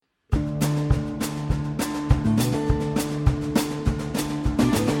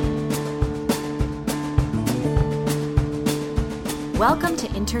Welcome to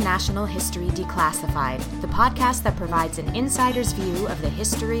International History Declassified, the podcast that provides an insider's view of the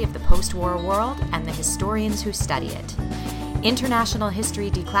history of the post-war world and the historians who study it. International History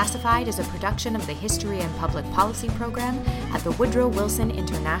Declassified is a production of the History and Public Policy program at the Woodrow Wilson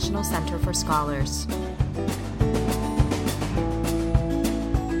International Center for Scholars.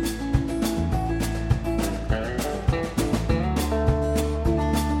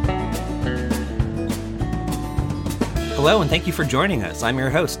 Hello, and thank you for joining us. I'm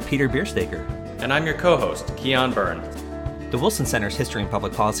your host, Pieter Biersteker. And I'm your co-host, Kian, Byrne. The Wilson Center's History and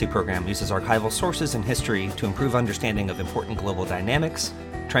Public Policy program uses archival sources in history to improve understanding of important global dynamics,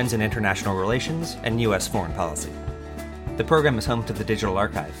 trends in international relations, and U.S. foreign policy. The program is home to the Digital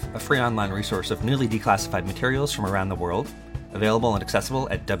Archive, a free online resource of newly declassified materials from around the world, available and accessible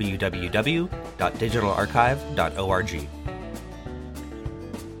at www.digitalarchive.org.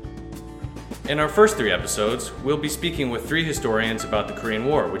 In our first three episodes, we'll be speaking with three historians about the Korean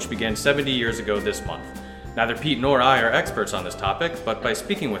War, which began 70 years ago this month. Neither Pete nor I are experts on this topic, but by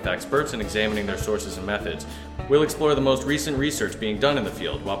speaking with experts and examining their sources and methods, we'll explore the most recent research being done in the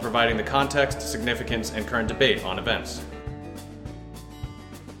field while providing the context, significance, and current debate on events.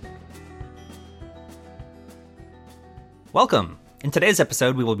 Welcome! In today's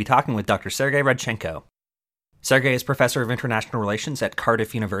episode, we will be talking with Dr. Sergey Radchenko. Sergey is Professor of International Relations at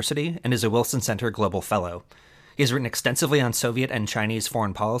Cardiff University and is a Wilson Center Global Fellow. He has written extensively on Soviet and Chinese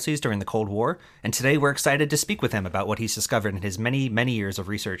foreign policies during the Cold War, and today we're excited to speak with him about what he's discovered in his many, many years of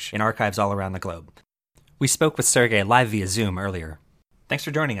research in archives all around the globe. We spoke with Sergey live via Zoom earlier. Thanks for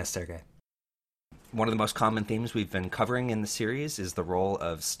joining us, Sergey. One of the most common themes we've been covering in the series is the role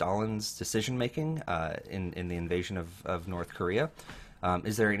of Stalin's decision-making in the invasion of North Korea.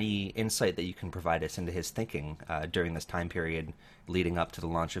 Is there any insight that you can provide us into his thinking during this time period leading up to the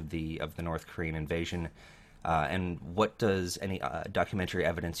launch of the North Korean invasion? And what does any documentary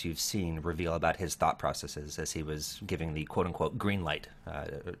evidence you've seen reveal about his thought processes as he was giving the quote-unquote green light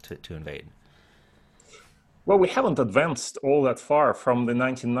to invade? Well, we haven't advanced all that far from the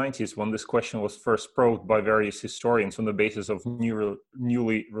 1990s when this question was first probed by various historians on the basis of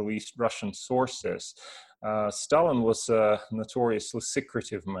newly released Russian sources. Stalin was a notoriously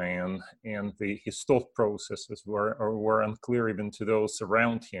secretive man, and his thought processes were unclear even to those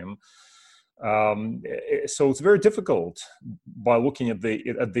around him. So it's very difficult by looking at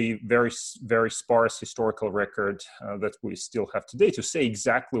the very, very sparse historical record that we still have today to say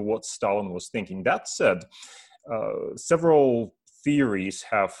exactly what Stalin was thinking. That said, several theories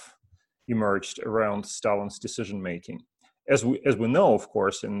have emerged around Stalin's decision-making. As we know, of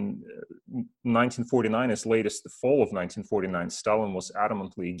course, in 1949, as late as the fall of 1949, Stalin was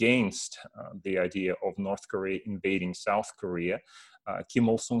adamantly against the idea of North Korea invading South Korea. Kim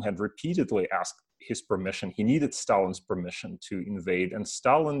Il-sung had repeatedly asked his permission. He needed Stalin's permission to invade, and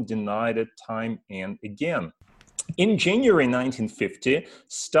Stalin denied it time and again. In January 1950,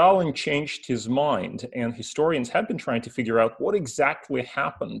 Stalin changed his mind, and historians have been trying to figure out what exactly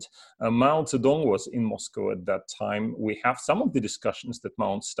happened. Mao Zedong was in Moscow at that time. We have some of the discussions that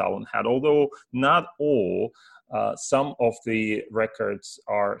Mao and Stalin had, although not all. Some of the records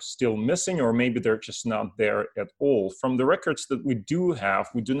are still missing, or maybe they're just not there at all. From the records that we do have,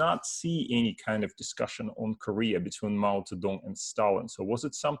 we do not see any kind of discussion on Korea between Mao Zedong and Stalin. So was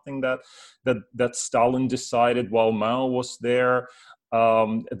it something that Stalin decided while Mao was there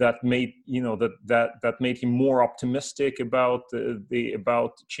that made made him more optimistic about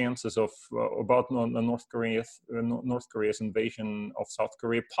chances of about North Korea's invasion of South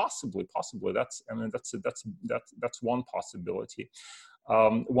Korea? Possibly. That's one possibility.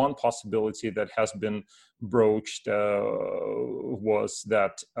 One possibility that has been broached was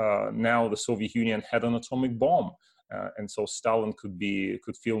that now the Soviet Union had an atomic bomb. And so Stalin could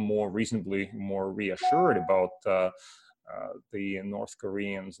feel more reassured about the North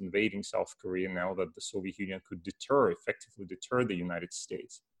Koreans invading South Korea now that the Soviet Union could effectively deter the United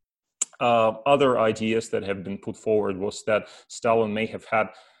States. Other ideas that have been put forward was that Stalin may have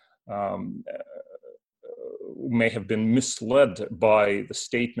been misled by the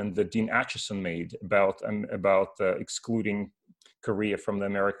statement that Dean Acheson made about excluding Korea from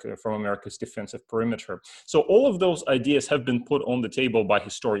America's defensive perimeter. So all of those ideas have been put on the table by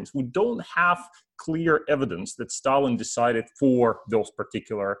historians. We don't have clear evidence that Stalin decided for those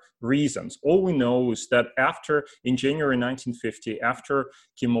particular reasons. All we know is that in January 1950, after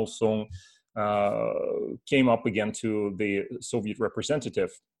Kim Il-sung came up again to the Soviet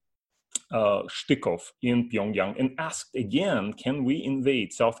representative, Shtikov in Pyongyang, and asked again, can we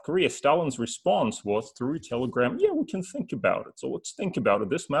invade South Korea? Stalin's response was through a telegram, yeah, we can think about it. So let's think about it.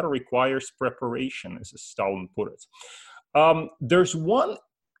 This matter requires preparation, as Stalin put it. There's one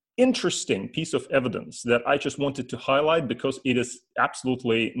interesting piece of evidence that I just wanted to highlight because it is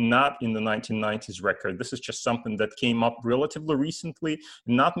absolutely not in the 1990s record. This is just something that came up relatively recently.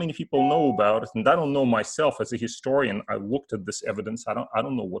 Not many people know about it, and I don't know myself as a historian. I looked at this evidence. I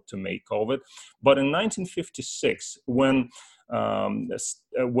don't know what to make of it. But in 1956, when Anastas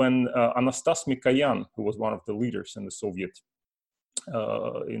Mikoyan, who was one of the leaders in the Soviet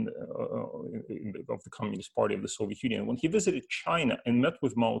of the Communist Party of the Soviet Union, when he visited China and met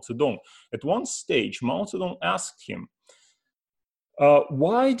with Mao Zedong, at one stage, Mao Zedong asked him,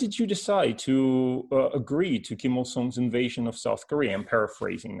 why did you decide to agree to Kim Il-sung's invasion of South Korea? I'm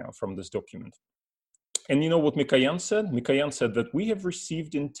paraphrasing now from this document. And you know what Mikoyan said? Mikoyan said that we have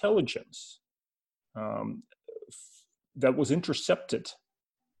received intelligence that was intercepted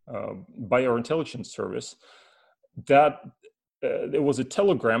by our intelligence service, that there was a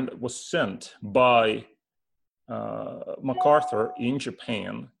telegram that was sent by MacArthur in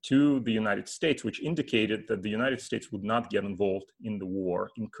Japan to the United States, which indicated that the United States would not get involved in the war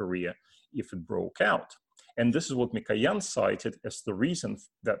in Korea if it broke out. And this is what Mikoyan cited as the reason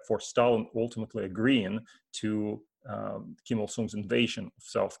that for Stalin ultimately agreeing to Kim Il-sung's invasion of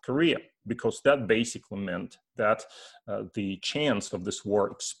South Korea, because that basically meant that the chance of this war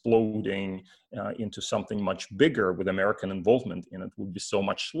exploding into something much bigger with American involvement in it would be so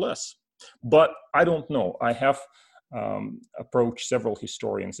much less. But I don't know. I have approached several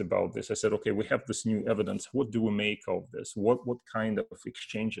historians about this. I said, okay, we have this new evidence. What do we make of this? What kind of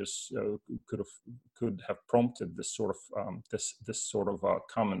exchanges could have prompted this sort of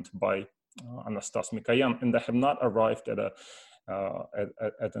comment by Anastas Mikoyan? And I have not arrived at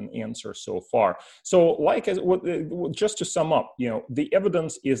an answer so far. So, just to sum up, the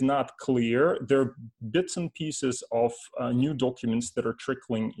evidence is not clear. There are bits and pieces of new documents that are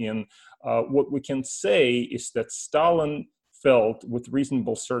trickling in. What we can say is that Stalin felt with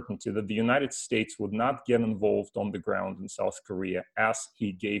reasonable certainty that the United States would not get involved on the ground in South Korea as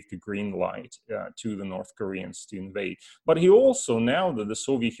he gave the green light to the North Koreans to invade. But he also, now that the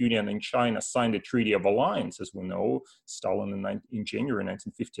Soviet Union and China signed a treaty of alliance, as we know, Stalin in January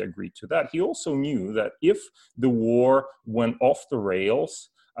 1950 agreed to that, he also knew that if the war went off the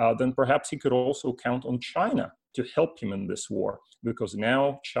rails, then perhaps he could also count on China to help him in this war, because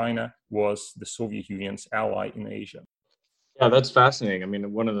now China was the Soviet Union's ally in Asia. Yeah, that's fascinating. I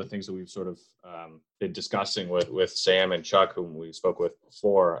mean, one of the things that we've sort of been discussing with Sam and Chuck, whom we spoke with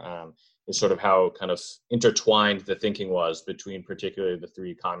before, is sort of how kind of intertwined the thinking was between particularly the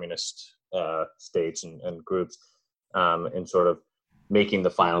three communist states and groups in sort of making the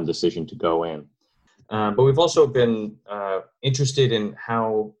final decision to go in. But we've also been interested in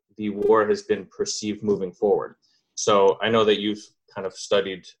how the war has been perceived moving forward. So I know that you've kind of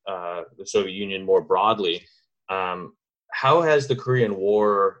studied the Soviet Union more broadly. How has the Korean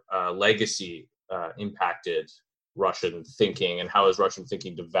War legacy impacted Russian thinking, and how has Russian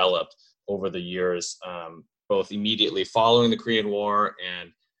thinking developed over the years, both immediately following the Korean War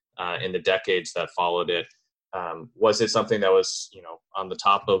and in the decades that followed it? Was it something that was, on the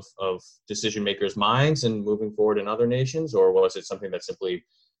top of decision makers' minds and moving forward in other nations, or was it something that simply,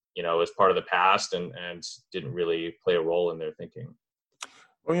 was part of the past and didn't really play a role in their thinking?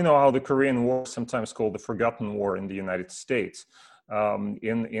 Well, you know how the Korean War is sometimes called the Forgotten War in the United States.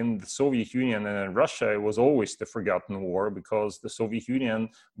 In the Soviet Union and in Russia, it was always the Forgotten War because the Soviet Union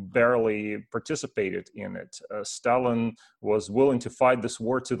barely participated in it. Stalin was willing to fight this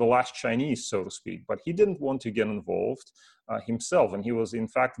war to the last Chinese, so to speak, but he didn't want to get involved himself, and he was in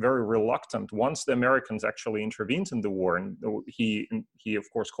fact very reluctant once the Americans actually intervened in the war, and he of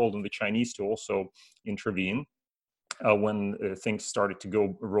course called on the Chinese to also intervene. When things started to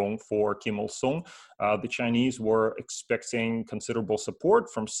go wrong for Kim Il-sung, the Chinese were expecting considerable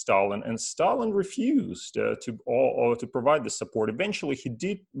support from Stalin, and Stalin refused to provide the support. Eventually, he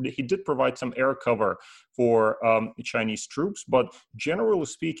did provide some air cover for Chinese troops, but generally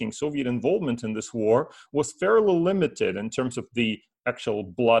speaking, Soviet involvement in this war was fairly limited in terms of the actual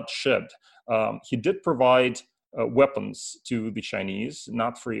bloodshed. He did provide weapons to the Chinese,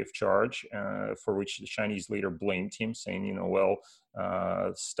 not free of charge, for which the Chinese later blamed him, saying,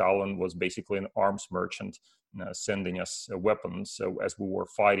 Stalin was basically an arms merchant sending us weapons as we were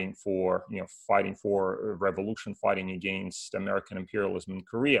fighting for revolution, fighting against American imperialism in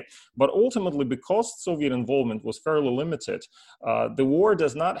Korea. But ultimately, because Soviet involvement was fairly limited, the war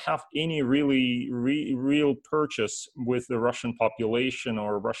does not have any real purchase with the Russian population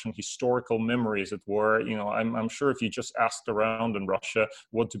or Russian historical memory, as it were. I'm sure if you just asked around in Russia,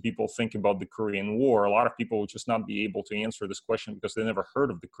 what do people think about the Korean War? A lot of people would just not be able to answer this question because they never heard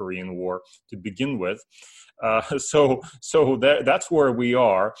of the Korean War to begin with. That's where we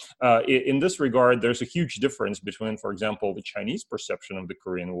are. In this regard, there's a huge difference between, for example, the Chinese perception of the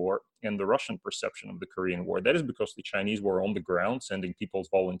Korean War and the Russian perception of the Korean War. That is because the Chinese were on the ground sending people as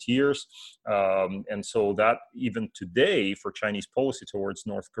volunteers. And so that even today, for Chinese policy towards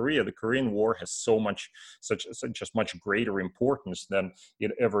North Korea, the Korean War has such much greater importance than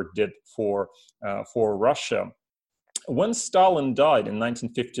it ever did for Russia. When Stalin died in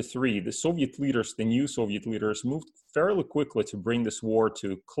 1953, the new Soviet leaders, moved fairly quickly to bring this war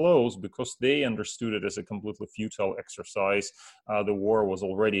to close because they understood it as a completely futile exercise. The war was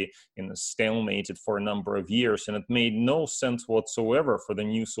already stalemated for a number of years, and it made no sense whatsoever for the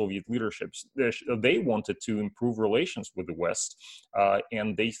new Soviet leadership. They wanted to improve relations with the West,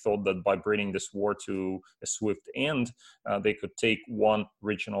 and they thought that by bringing this war to a swift end, they could take one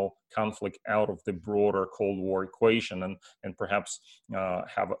regional conflict out of the broader Cold War equation and perhaps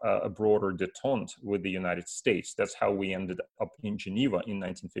have a broader détente with the United States. That's how we ended up in Geneva in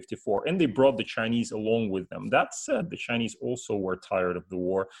 1954. And they brought the Chinese along with them. That said, the Chinese also were tired of the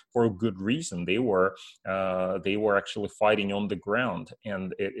war for a good reason. They were actually fighting on the ground,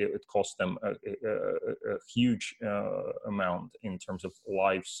 and it cost them a huge amount in terms of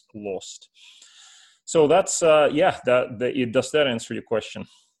lives lost. So that's does that answer your question?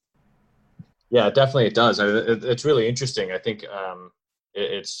 Yeah, definitely it does. It's really interesting. I think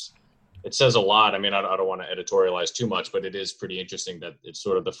it says a lot. I mean, I don't want to editorialize too much, but it is pretty interesting that it's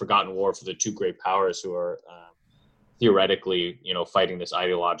sort of the forgotten war for the two great powers who are theoretically, fighting this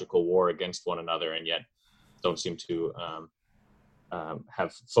ideological war against one another, and yet don't seem to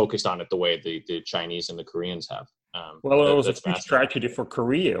have focused on it the way the Chinese and the Koreans have. Well, it was a huge tragedy for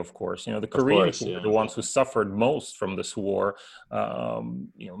Korea, of course. The Koreans were the ones who suffered most from this war.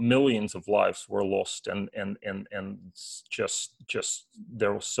 Millions of lives were lost, and just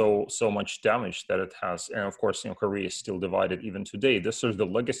there was so much damage that it has. And of course, Korea is still divided even today. This is the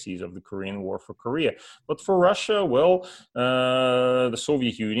legacies of the Korean War for Korea. But for Russia, well, the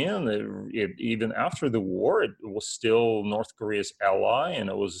Soviet Union, even after the war, it was still North Korea's ally, and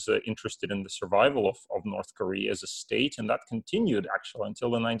it was interested in the survival of North Korea as a state, and that continued actually until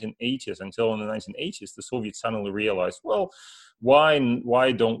the 1980s. Until in the 1980s, the Soviets suddenly realized, well, why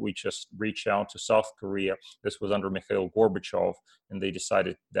don't we just reach out to South Korea? This was under Mikhail Gorbachev, and they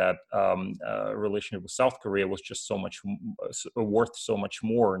decided that a relationship with South Korea was just worth so much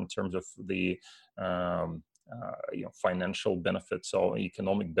more in terms of the financial benefits or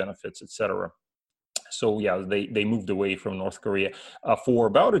economic benefits, etc. So yeah, they moved away from North Korea for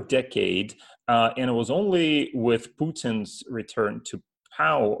about a decade, and it was only with Putin's return to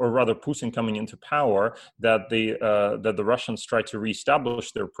power, or rather Putin coming into power, that the Russians tried to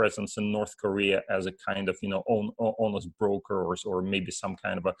reestablish their presence in North Korea as a kind of honest broker or maybe some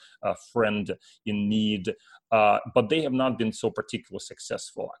kind of a friend in need, but they have not been so particularly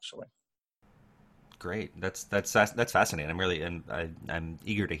successful actually. Great, that's fascinating. I'm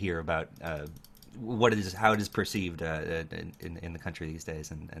eager to hear about how it is perceived in the country these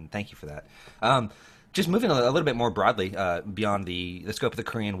days, and thank you for that. Just moving a little bit more broadly beyond the scope of the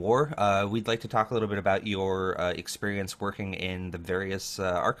Korean War, we'd like to talk a little bit about your experience working in the various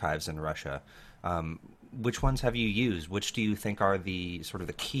archives in Russia. Which ones have you used? Which do you think are the sort of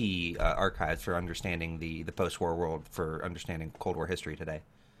the key archives for understanding the post-war world, for understanding Cold War history today?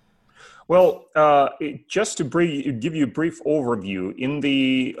 Well, just to give you a brief overview, in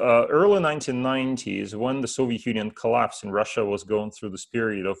the early 1990s, when the Soviet Union collapsed and Russia was going through this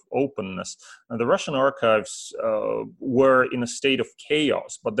period of openness, the Russian archives were in a state of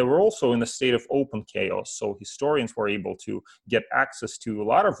chaos, but they were also in a state of open chaos. So historians were able to get access to a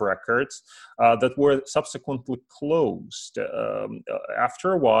lot of records that were subsequently closed.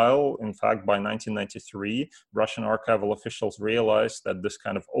 After a while, in fact, by 1993, Russian archival officials realized that this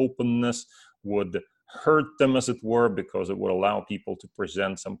kind of openness would hurt them, as it were, because it would allow people to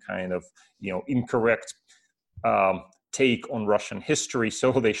present some kind of incorrect take on Russian history.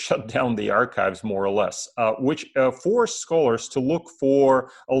 So they shut down the archives more or less, which forced scholars to look for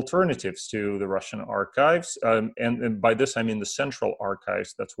alternatives to the Russian archives. And by this, I mean the central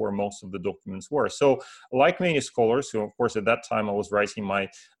archives. That's where most of the documents were. So like many scholars, who of course at that time I was writing my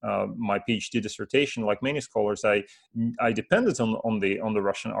PhD dissertation, like many scholars, I depended on the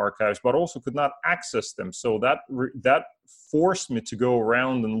Russian archives, but also could not access them. So that forced me to go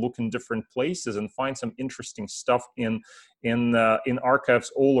around and look in different places and find some interesting stuff in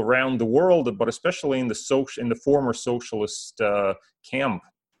archives all around the world, but especially in the former socialist camp.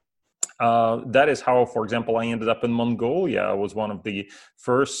 That is how, for example, I ended up in Mongolia. I was one of the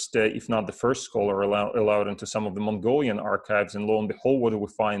first, if not the first scholar allowed into some of the Mongolian archives. And lo and behold, what do we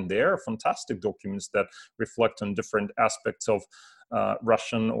find there? Fantastic documents that reflect on different aspects of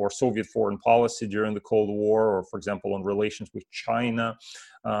Russian or Soviet foreign policy during the Cold War, or, for example, on relations with China,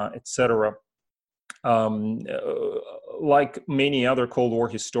 etc. Like many other Cold War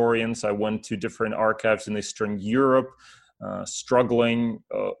historians, I went to different archives in Eastern Europe, struggling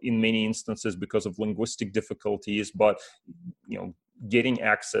in many instances because of linguistic difficulties, but getting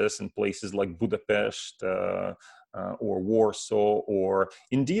access in places like Budapest or Warsaw, or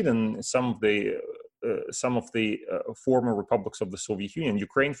indeed in some of the former republics of the Soviet Union.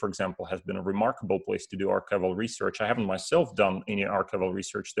 Ukraine, for example, has been a remarkable place to do archival research. I haven't myself done any archival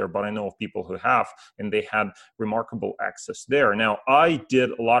research there, but I know of people who have, and they had remarkable access there. Now, I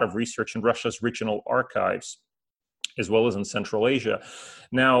did a lot of research in Russia's regional archives, as well as in Central Asia.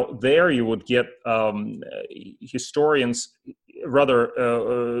 Now, there you would get historians, rather,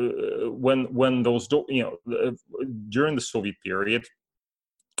 when those, during the Soviet period,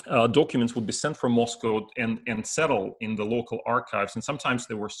 documents would be sent from Moscow and settle in the local archives, and sometimes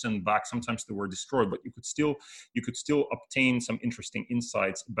they were sent back, sometimes they were destroyed, but you could still obtain some interesting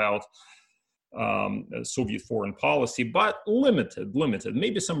insights about Soviet foreign policy, but limited.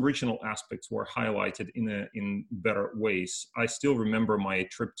 Maybe some regional aspects were highlighted in better ways. I still remember my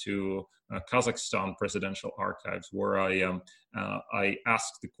trip to Kazakhstan presidential archives, where I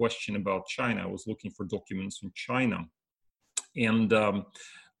asked the question about China. I was looking for documents from China, and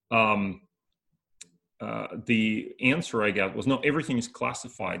the answer I got was, no, everything is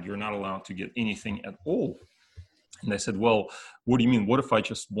classified. You're not allowed to get anything at all. And I said, well, what do you mean? What if I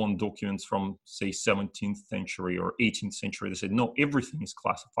just want documents from, say, 17th century or 18th century? They said, no, everything is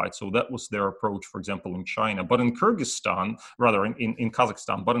classified. So that was their approach, for example, in China. But in Kyrgyzstan, rather in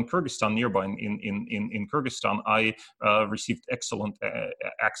Kazakhstan, but in Kyrgyzstan, nearby in Kyrgyzstan, I received excellent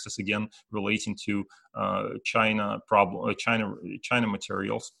access, again, relating to China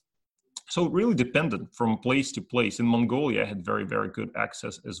materials. So it really depended from place to place. In Mongolia, I had very, very good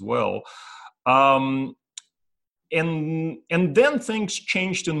access as well. And then things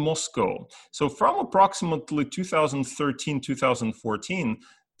changed in Moscow. So from approximately 2013, 2014,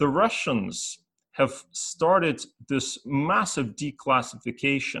 the Russians have started this massive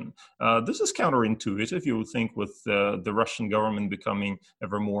declassification. This is counterintuitive. You would think with the Russian government becoming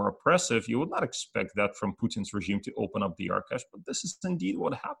ever more oppressive, you would not expect that from Putin's regime to open up the archives, but this is indeed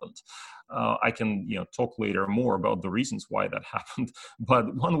what happened. I can talk later more about the reasons why that happened,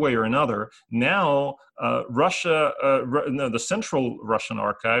 but one way or another, now the central Russian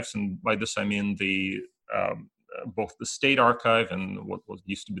archives, and by this I mean both the state archive and what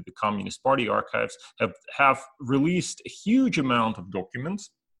used to be the Communist Party archives, have released a huge amount of documents,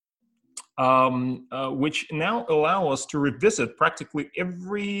 which now allow us to revisit practically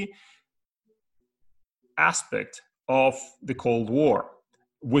every aspect of the Cold War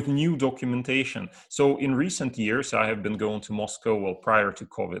with new documentation. So in recent years, I have been going to Moscow, well, prior to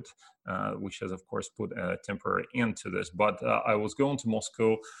COVID, which has, of course, put a temporary end to this. But I was going to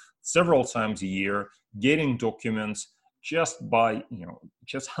Moscow several times a year, getting documents just by,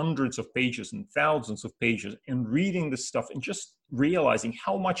 just hundreds of pages and thousands of pages, and reading this stuff and just realizing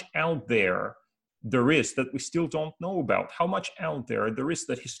how much out there is that we still don't know about, how much out there is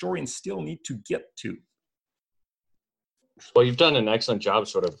that historians still need to get to. Well, you've done an excellent job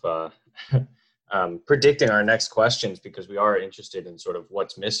sort of predicting our next questions, because we are interested in sort of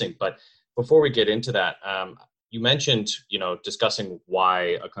what's missing. But before we get into that, you mentioned, discussing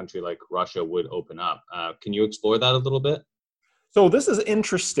why a country like Russia would open up. Can you explore that a little bit? So this is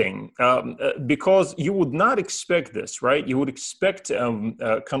interesting because you would not expect this, right? You would expect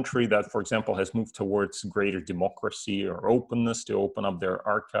a country that, for example, has moved towards greater democracy or openness to open up their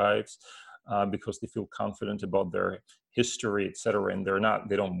archives because they feel confident about their history, etc., and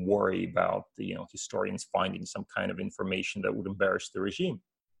they don't worry about the historians finding some kind of information that would embarrass the regime.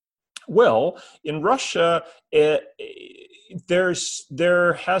 Well, in Russia, there's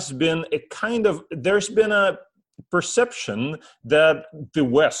been a perception that the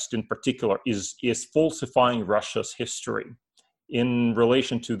West, in particular, is falsifying Russia's history in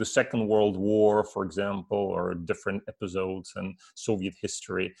relation to the Second World War, for example, or different episodes in Soviet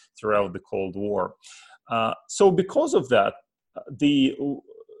history throughout the Cold War. So because of that, the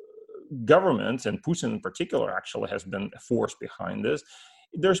government, and Putin in particular actually has been a force behind this,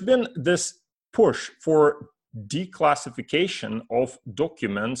 there's been this push for declassification of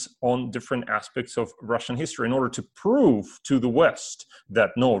documents on different aspects of Russian history in order to prove to the West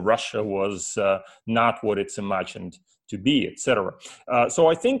that no, Russia was not what it's imagined to be, etc. So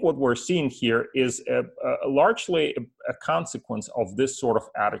I think what we're seeing here is largely a consequence of this sort of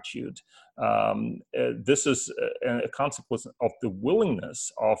attitude. This is a consequence of the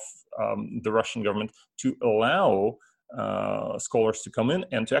willingness of the Russian government to allow scholars to come in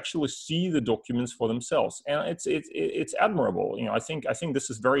and to actually see the documents for themselves, and it's admirable. I think this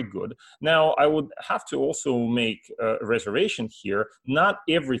is very good. Now, I would have to also make a reservation here. Not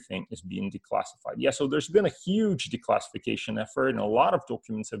everything is being declassified. Yeah, so there's been a huge declassification effort, and a lot of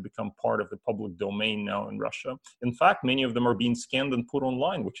documents have become part of the public domain now in Russia. In fact, many of them are being scanned and put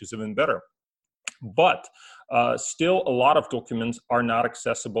online, which is even better. But still, a lot of documents are not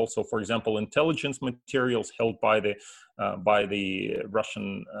accessible. So, for example, intelligence materials held by the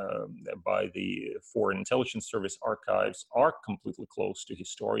Russian, by the Foreign Intelligence Service archives are completely closed to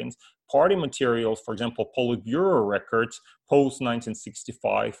historians. Party materials, for example, Politburo records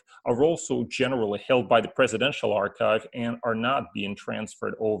post-1965, are also generally held by the Presidential Archive and are not being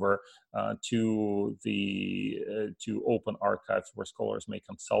transferred over to open archives where scholars may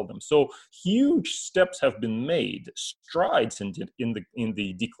consult them. So huge steps have been made, strides in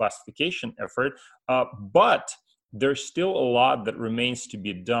the declassification effort, but there's still a lot that remains to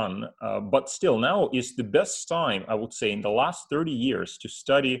be done. But still, now is the best time, I would say, in the last 30 years to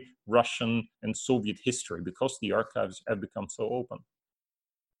study Russian and Soviet history, because the archives have become so open.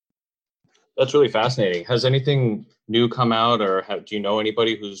 That's really fascinating. Has anything new come out, or do you know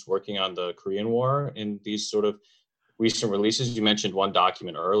anybody who's working on the Korean War in these sort of recent releases? You mentioned one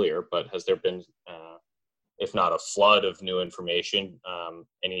document earlier, but has there been, if not a flood of new information,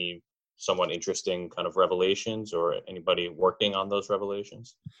 any somewhat interesting kind of revelations, or anybody working on those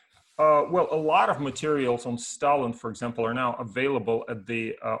revelations? Well, a lot of materials on Stalin, for example, are now available at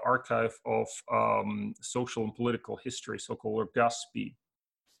the Archive of Social and Political History, so-called GASP.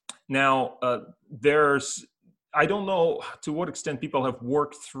 Now, I don't know to what extent people have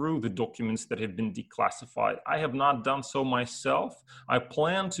worked through the documents that have been declassified. I have not done so myself. I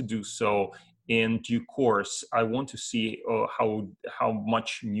plan to do so in due course. I want to see how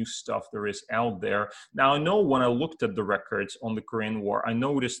much new stuff there is out there. Now, I know when I looked at the records on the Korean War, I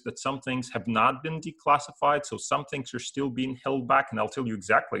noticed that some things have not been declassified, so some things are still being held back, and I'll tell you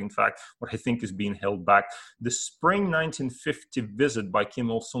exactly, in fact, what I think is being held back. The spring 1950 visit by Kim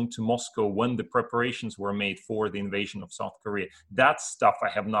Il-sung to Moscow, when the preparations were made for the invasion of South Korea, that stuff I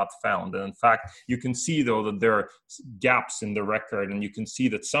have not found. And in fact, you can see, though, that there are gaps in the record, and you can see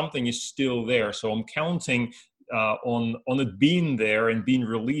that something is still there. So I'm counting on it being there and being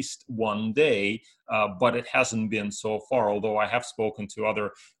released one day, but it hasn't been so far, although I have spoken to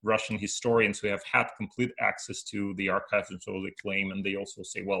other Russian historians who have had complete access to the archives, and so they claim, and they also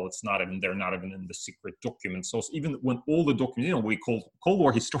say, well, they're not even in the secret documents. So even when all the documents, we Cold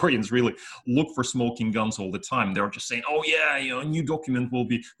War historians really look for smoking guns all the time. They're just saying, oh yeah, a new document will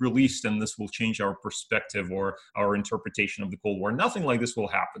be released and this will change our perspective or our interpretation of the Cold War. Nothing like this will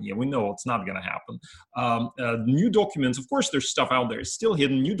happen. We know it's not going to happen. New documents, of course, there's stuff out there. It's still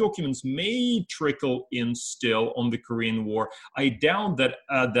hidden. New documents may trickle in still on the Korean War. I doubt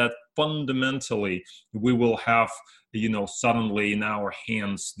that fundamentally we will have, suddenly in our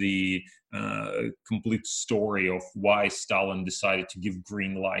hands the complete story of why Stalin decided to give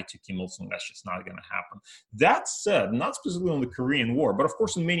green light to Kim Il-sung. That's just not going to happen. That said, not specifically on the Korean War, but of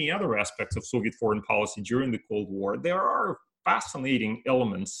course in many other aspects of Soviet foreign policy during the Cold War, there are fascinating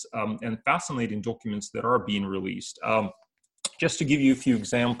elements and fascinating documents that are being released. Just to give you a few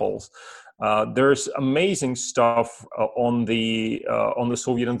examples, there's amazing stuff on the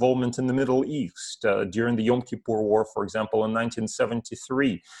Soviet involvement in the Middle East during the Yom Kippur War, for example, in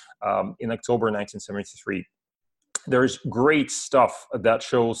 1973, in October 1973. There's great stuff that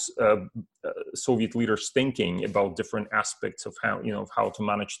shows Soviet leaders thinking about different aspects of how to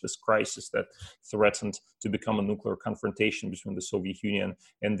manage this crisis that threatened to become a nuclear confrontation between the Soviet Union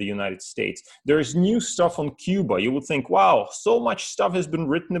and the United States. There's new stuff on Cuba. You would think, wow, so much stuff has been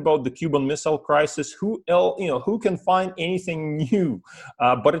written about the Cuban Missile Crisis. Who can find anything new?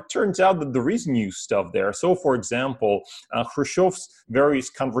 But it turns out that there is new stuff there. So, for example, Khrushchev's various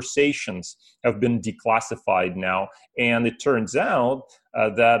conversations have been declassified now, and it turns out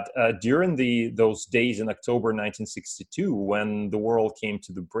that during those days in October 1962, when the world came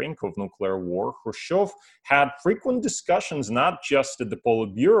to the brink of nuclear war, Khrushchev had frequent discussions, not just at the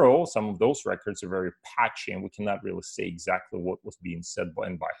Politburo. Some of those records are very patchy, and we cannot really say exactly what was being said by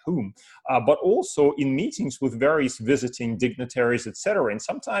and by whom, but also in meetings with various visiting dignitaries, etc. And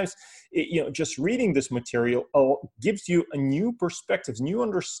sometimes, just reading this material gives you a new perspective, new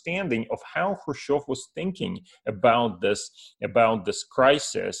understanding of how Khrushchev was thinking about this crisis.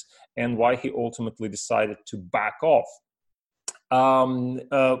 crisis and why he ultimately decided to back off.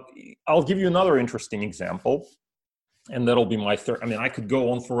 I'll give you another interesting example, and that'll be my third. I mean, I could go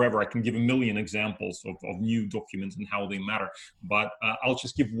on forever. I can give a million examples of new documents and how they matter, but I'll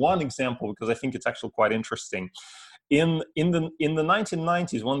just give one example because I think it's actually quite interesting. In the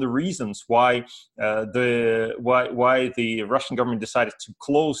 1990s, one of the reasons why the Russian government decided to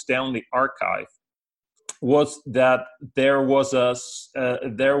close down the archive was that there was a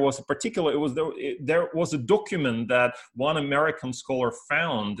document that one American scholar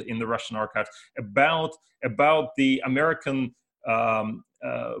found in the Russian archives about the American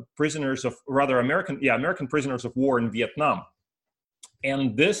prisoners of war in Vietnam.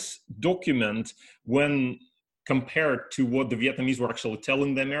 And this document, when compared to what the Vietnamese were actually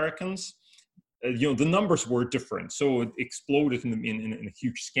telling the Americans, the numbers were different. So it exploded in a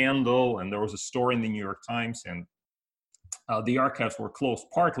huge scandal, and there was a story in the New York Times, and the archives were closed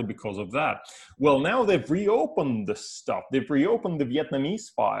partly because of that. Well, now they've reopened this stuff. They've reopened the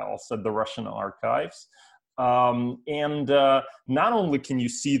Vietnamese files at the Russian archives. And not only can you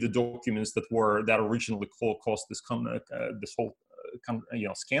see the documents that originally caused this whole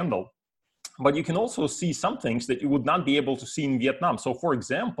scandal, but you can also see some things that you would not be able to see in Vietnam. So, for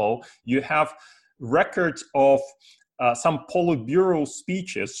example, you have records of some Politburo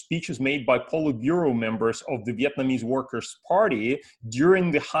speeches made by Politburo members of the Vietnamese Workers' Party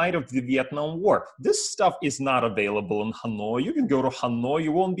during the height of the Vietnam War. This stuff is not available in Hanoi. You can go to Hanoi,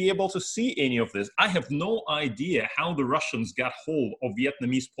 you won't be able to see any of this. I have no idea how the Russians got hold of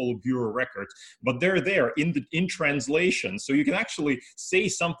Vietnamese Politburo records, but they're there in translation. So you can actually say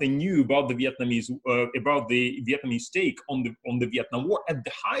something new about the Vietnamese take on the Vietnam War. At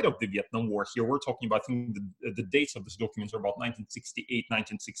the height of the Vietnam War here, we're talking about, I think the dates of documents are about 1968,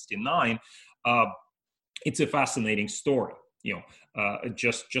 1969. It's a fascinating story.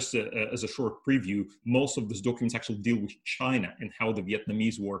 Just as a short preview, most of these documents actually deal with China and how the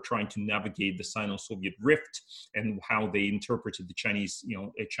Vietnamese were trying to navigate the Sino-Soviet rift and how they interpreted the Chinese,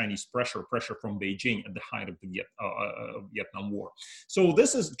 Chinese pressure from Beijing at the height of the Vietnam War. So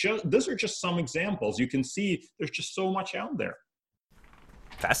these are just some examples. You can see there's just so much out there.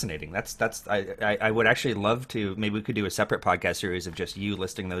 Fascinating. I would actually love to. Maybe we could do a separate podcast series of just you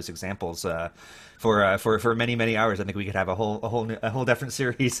listing those examples for many hours. I think we could have a whole different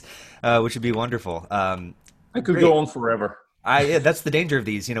series, which would be wonderful. I could go on forever. That's the danger of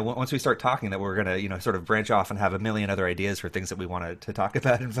these. Once we start talking, that we're gonna sort of branch off and have a million other ideas for things that we want to talk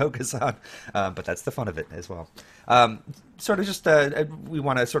about and focus on. But that's the fun of it as well. We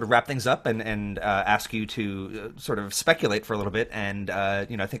want to sort of wrap things up and ask you to sort of speculate for a little bit and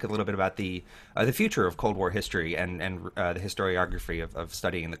think a little bit about the future of Cold War history and the historiography of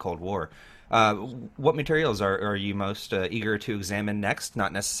studying the Cold War. What materials are you most eager to examine next?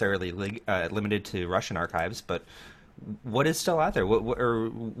 Not necessarily limited to Russian archives, but what is still out there?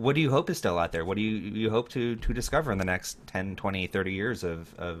 What do you hope is still out there? What do you hope to discover in the next 10, 20, 30 years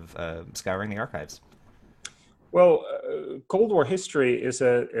of scouring the archives? Well, Cold War history is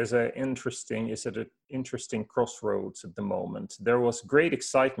at an interesting crossroads at the moment. There was great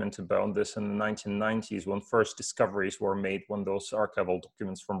excitement about this in the 1990s when first discoveries were made, when those archival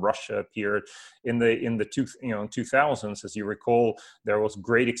documents from Russia appeared. In the 2000s, as you recall, there was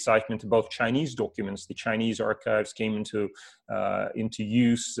great excitement about Chinese documents. The Chinese archives came into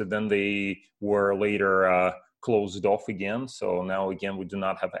use, then they were later closed off again. So now again, we do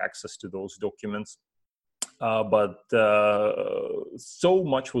not have access to those documents. But so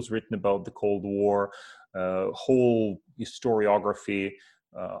much was written about the Cold War, whole historiography,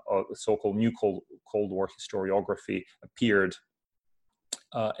 so-called new Cold War historiography appeared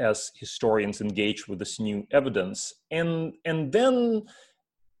as historians engaged with this new evidence. And then,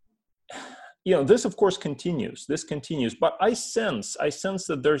 this of course continues. This continues, but I sense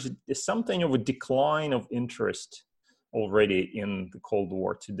that there's something of a decline of interest already in the Cold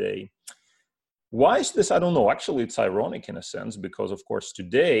War today. Why is this? I don't know. Actually, it's ironic in a sense, because of course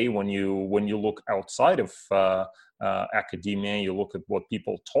today, when you look outside of academia, you look at what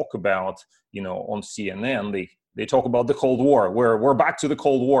people talk about, on CNN, they talk about the Cold War. We're back to the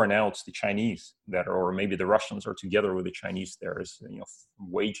Cold War now. It's the Chinese or maybe the Russians are together with the Chinese there is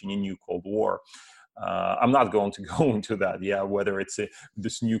waging a new Cold War. I'm not going to go into that. Whether it's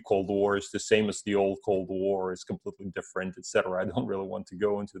this new Cold War is the same as the old Cold War, is completely different, etc. I don't really want to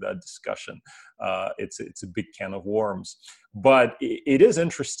go into that discussion. It's a big can of worms. But it is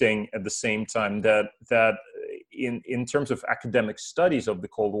interesting at the same time that in terms of academic studies of the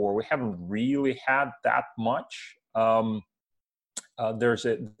Cold War, we haven't really had that much.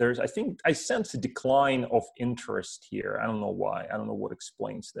 I think I sense a decline of interest here. I don't know why. I don't know what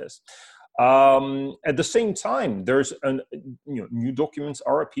explains this. At the same time, new documents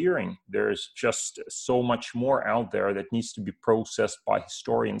are appearing. There's just so much more out there that needs to be processed by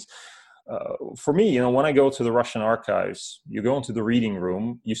historians. For me, when I go to the Russian archives, you go into the reading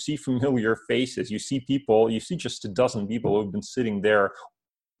room, you see familiar faces, you see just a dozen people who've been sitting there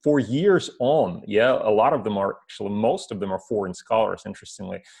for years on. Yeah, most of them are foreign scholars.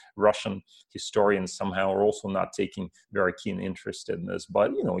 Interestingly, Russian historians somehow are also not taking very keen interest in this.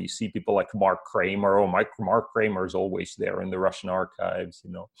 But, you see people like Mark Kramer. Mark Kramer is always there in the Russian archives,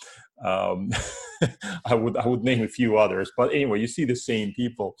 I would name a few others. But anyway, you see the same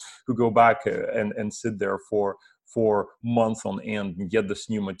people who go back and sit there for months on end and get this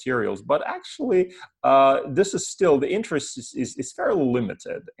new materials. But actually, this is still, the interest is fairly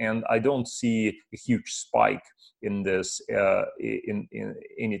limited, and I don't see a huge spike in this in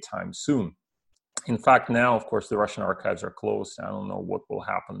anytime soon. In fact, now, of course, the Russian archives are closed. I don't know what will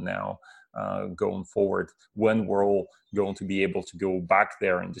happen now going forward, when we're all going to be able to go back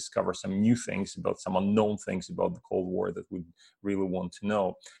there and discover some new things, about some unknown things about the Cold War that we really want to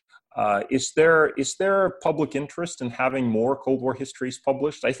know. Is there public interest in having more Cold War histories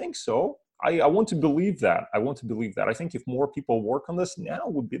published? I think so. I want to believe that. I think if more people work on this, now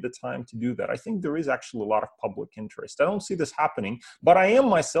would be the time to do that. I think there is actually a lot of public interest. I don't see this happening, but I am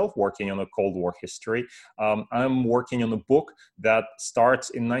myself working on a Cold War history. I'm working on a book that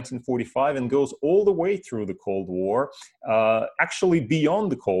starts in 1945 and goes all the way through the Cold War, actually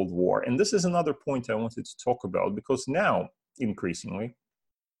beyond the Cold War. And this is another point I wanted to talk about, because now, increasingly,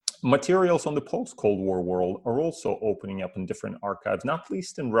 materials on the post-Cold War world are also opening up in different archives, not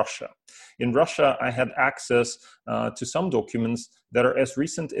least in Russia. In Russia, I had access to some documents that are as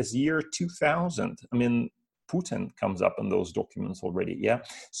recent as year 2000. I mean, Putin comes up in those documents already, yeah?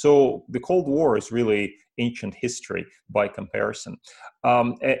 So the Cold War is really ancient history by comparison.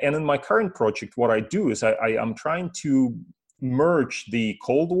 And in my current project, what I do is I'm trying to merge the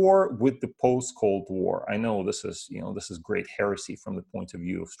Cold War with the post-Cold War. I know this is great heresy from the point of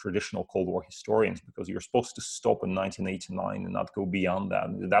view of traditional Cold War historians, because you're supposed to stop in 1989 and not go beyond that.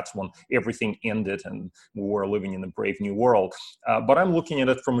 That's when everything ended and we were living in a brave new world. But I'm looking at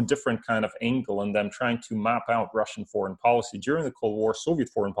it from a different kind of angle, and I'm trying to map out Russian foreign policy during the Cold War, Soviet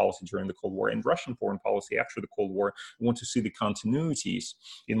foreign policy during the Cold War, and Russian foreign policy after the Cold War. I want to see the continuities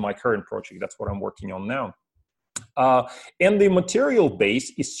in my current project. That's what I'm working on now. And the material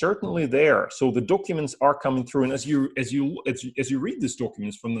base is certainly there. So the documents are coming through, and as you read these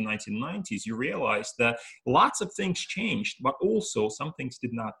documents from the 1990s, you realize that lots of things changed, but also some things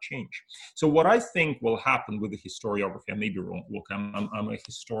did not change. So what I think will happen with the historiography, I may be wrong. Look, I'm a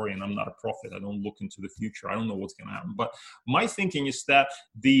historian. I'm not a prophet. I don't look into the future. I don't know what's going to happen. But my thinking is that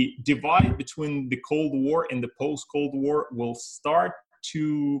the divide between the Cold War and the post-Cold War will start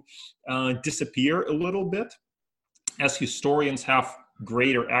to disappear a little bit, as historians have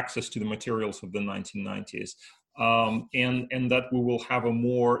greater access to the materials of the 1990s, and that we will have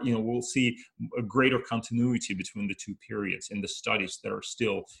we'll see a greater continuity between the two periods in the studies that are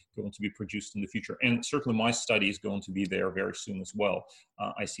still going to be produced in the future. And certainly my study is going to be there very soon as well.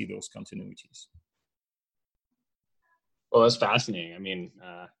 I see those continuities. Well, that's fascinating. I mean,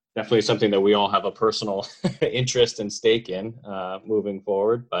 definitely something that we all have a personal interest and stake in moving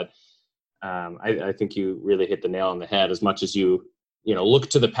forward, but I think you really hit the nail on the head. As much as you look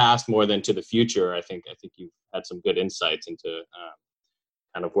to the past more than to the future, I think you've had some good insights into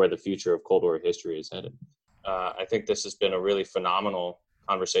kind of where the future of Cold War history is headed. I think this has been a really phenomenal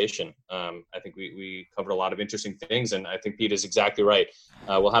conversation. I think we covered a lot of interesting things, and I think Pete is exactly right.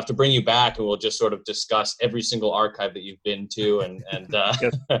 We'll have to bring you back, and we'll just sort of discuss every single archive that you've been to, and yes.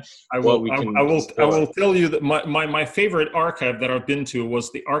 I will tell you that my favorite archive that I've been to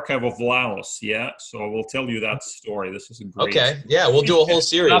was the archive of Laos. Yeah, so I will tell you that story. This is a great. Okay, yeah, we'll do a whole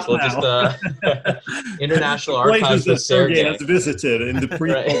series. We'll just international archives that Sergey has visited in the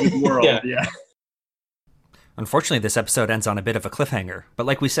pre-COVID world. Yeah. Unfortunately, this episode ends on a bit of a cliffhanger, but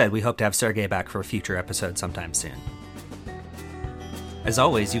like we said, we hope to have Sergey back for a future episode sometime soon. As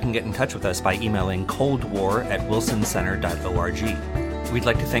always, you can get in touch with us by emailing coldwar@wilsoncenter.org. We'd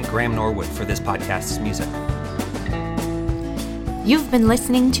like to thank Graham Norwood for this podcast's music. You've been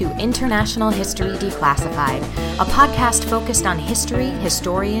listening to International History Declassified, a podcast focused on history,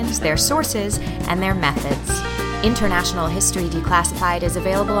 historians, their sources, and their methods. International History Declassified is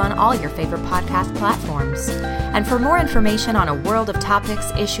available on all your favorite podcast platforms. And for more information on a world of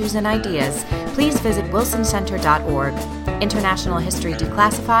topics, issues, and ideas, please visit wilsoncenter.org. International History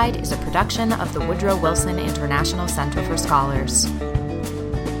Declassified is a production of the Woodrow Wilson International Center for Scholars.